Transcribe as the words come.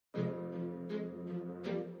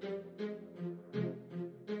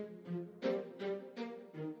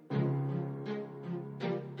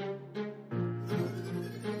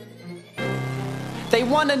They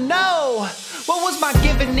wanna know, what was my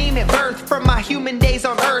given name at birth from my human days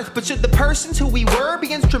on earth? But should the persons who we were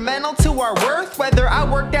be instrumental to our worth? Whether I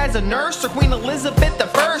worked as a nurse or Queen Elizabeth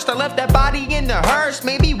I, I left that body in the hearse.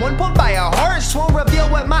 Maybe one pulled by a horse. Won't reveal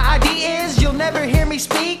what my ID is. You'll never hear me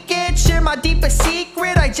speak it. Share my deepest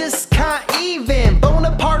secret. I just can't even.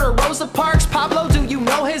 Bonaparte or Rosa Parks. Pablo, do you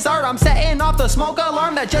know his art? I'm setting off the smoke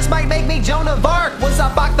alarm that just might make me Joan of Arc. Was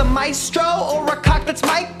I Bach the maestro or a cock that's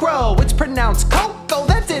micro? It's pronounced Coco.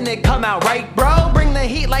 That didn't come out right, bro. Bring the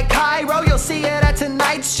heat like Cairo. You'll see it at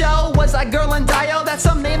tonight's show. Was I Girl and Dio? That's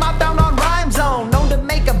some name I found on Rhyme Zone. Known to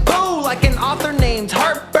make a boo like an author named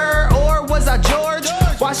Harper. Or was I George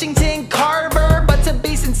Washington Carver? But to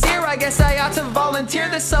be sincere, I guess I ought to volunteer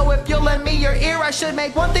this. So if you'll lend me your ear, I should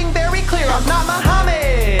make one thing very clear. I'm not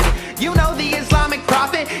Muhammad, you know, the Islamic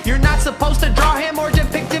prophet. You're not supposed to draw him or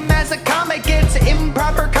depict him as a comic. It's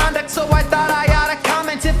improper conduct, so I thought I ought to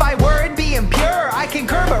comment. If I were, it'd be impure. I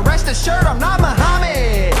concur, but rest assured, I'm not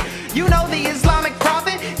Muhammad, you know, the Islamic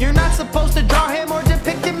prophet. You're not supposed to draw him or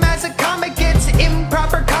depict him as a comic. It's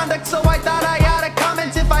improper conduct, so I thought I ought to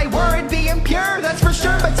comment. If I were, it'd be impure, that's for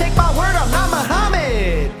sure, but take my word, I'm not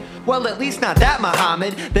Muhammad. Well, at least not that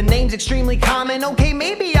Muhammad. The name's extremely common. Okay,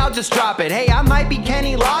 maybe I'll just drop it. Hey, I might be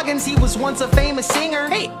Kenny Loggins. He was once a famous singer.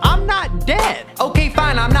 Hey, I'm not dead. Okay,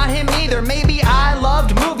 fine, I'm not him either. Maybe I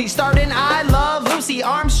loved movies. Starting I Love Lucy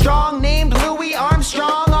Armstrong, named Louis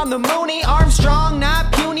Armstrong on the Mooney Armstrong.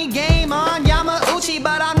 Not puny, game on Yamauchi,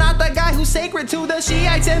 but I'm not the guy who's sacred to the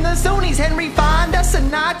Shiites and the Sunnis. Henry Fonda,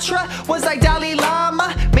 Sinatra. Was I Dalai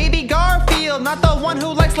Lama? Maybe Garfield, not the one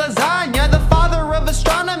who likes lasagna. The father of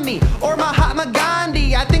astronomy, or Mahatma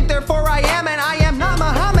Gandhi. I think therefore I am, and I am not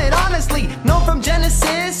Muhammad, honestly. Known from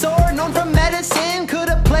Genesis or known from medicine. Could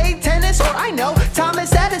have played tennis, or I know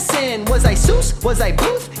Thomas Edison. Was I Seuss? Was I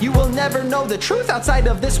Booth? You will never know the truth outside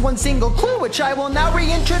of this one single clue, which I will now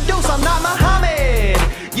reintroduce. I'm not Muhammad,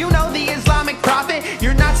 you know, the Islamic prophet.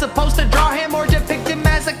 You're not supposed to draw him or depict him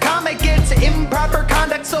as a comic. It's improper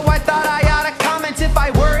conduct, so I thought I ought to comment. If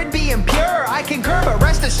I were, it'd be impure. I concur, but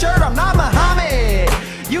rest assured, I'm not Muhammad,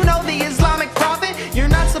 you know, the Islamic prophet. You're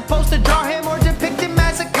not supposed to draw him or depict him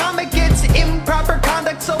as a comic. It's improper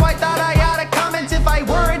conduct, so I thought I ought to comment. If I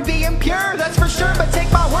were, it'd be impure, that's for sure, but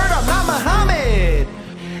take my word, I'm not Muhammad.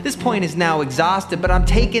 This point is now exhausted, but I'm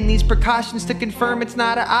taking these precautions to confirm it's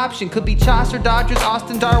not an option. Could be Chaucer, Dodgers,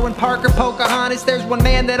 Austin, Darwin, Parker, Pocahontas. There's one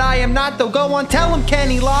man that I am not, though. Go on, tell him,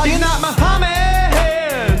 Kenny Loggins. You're not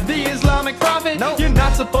Muhammad, the Islamic prophet. Nope. You're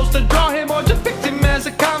not supposed to draw him or depict him as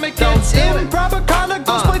a comic. It's improper conduct.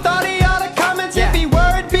 Ghostboy thought he ought to comment. If he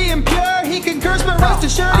were, it'd be impure. He concurs, but rest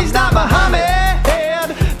assured, he's not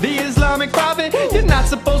Muhammad, the Islamic prophet. You're not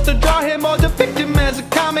supposed to draw him or depict him as a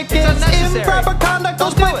comic. It's improper conduct.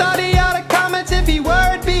 Ghostboy thought he ought to comment. If he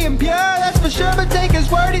were, it'd be impure, that's for sure, but take his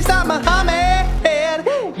word, he's not Muhammad.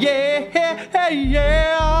 Yeah, yeah,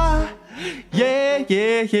 yeah. Yeah,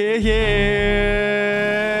 yeah, yeah, yeah.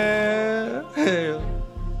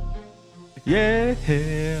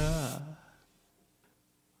 Yeah.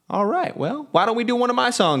 All right, well, why don't we do one of my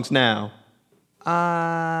songs now?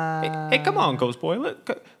 Hey, come on, Ghostboy.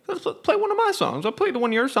 Let's play one of my songs. I'll play one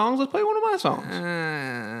of your songs. Let's play one of my songs.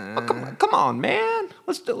 Oh, come on, man.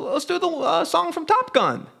 Let's do the song from Top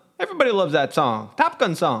Gun. Everybody loves that song. Top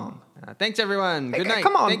Gun song. Thanks, everyone. Good night.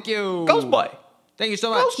 Come on. Thank you. Ghostboy. Thank you so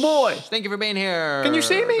much. Ghostboy. Thank you for being here. Can you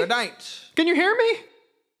see me? Good night. Can you hear me?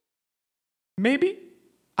 Maybe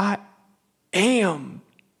I am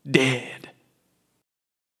dead.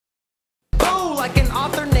 Oh, like an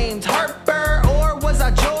author named Harper, or was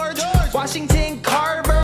I George Washington